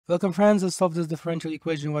Welcome friends, let's solve this differential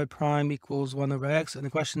equation y prime equals 1 over x, and the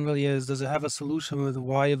question really is, does it have a solution with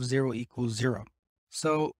y of 0 equals 0?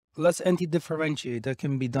 So let's anti-differentiate. That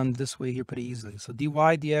can be done this way here pretty easily. So dy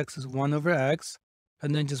dx is 1 over x,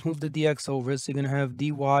 and then just move the dx over, so you're going to have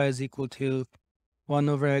dy is equal to 1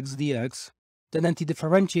 over x dx. Then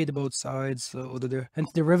anti-differentiate both sides, so the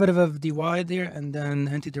antiderivative of dy there, and then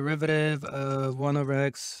antiderivative of 1 over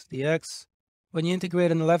x dx. When you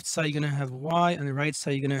integrate on the left side, you're going to have y. On the right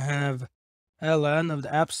side, you're going to have ln of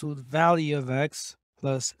the absolute value of x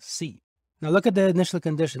plus c. Now look at the initial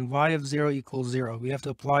condition, y of 0 equals 0. We have to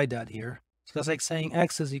apply that here. So that's like saying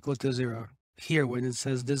x is equal to 0. Here, when it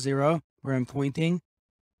says this 0, where I'm pointing,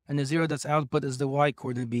 and the 0 that's output is the y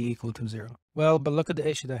coordinate being equal to 0. Well, but look at the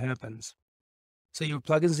issue that happens. So you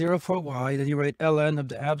plug in 0 for y, then you write ln of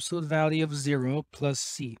the absolute value of 0 plus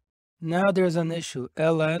c. Now there's an issue.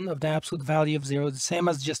 Ln of the absolute value of 0 is the same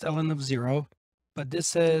as just ln of 0, but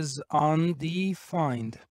this is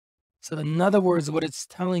undefined. So in other words, what it's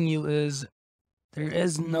telling you is there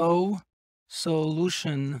is no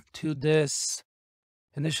solution to this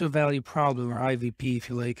initial value problem, or IVP if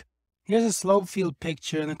you like. Here's a slope field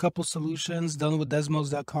picture and a couple solutions done with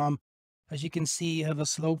Desmos.com. As you can see, you have a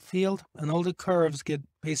slope field, and all the curves get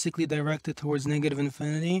basically directed towards negative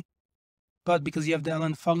infinity. But because you have the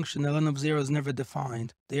ln function, ln of 0 is never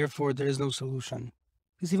defined. Therefore, there is no solution.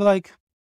 Because if you like,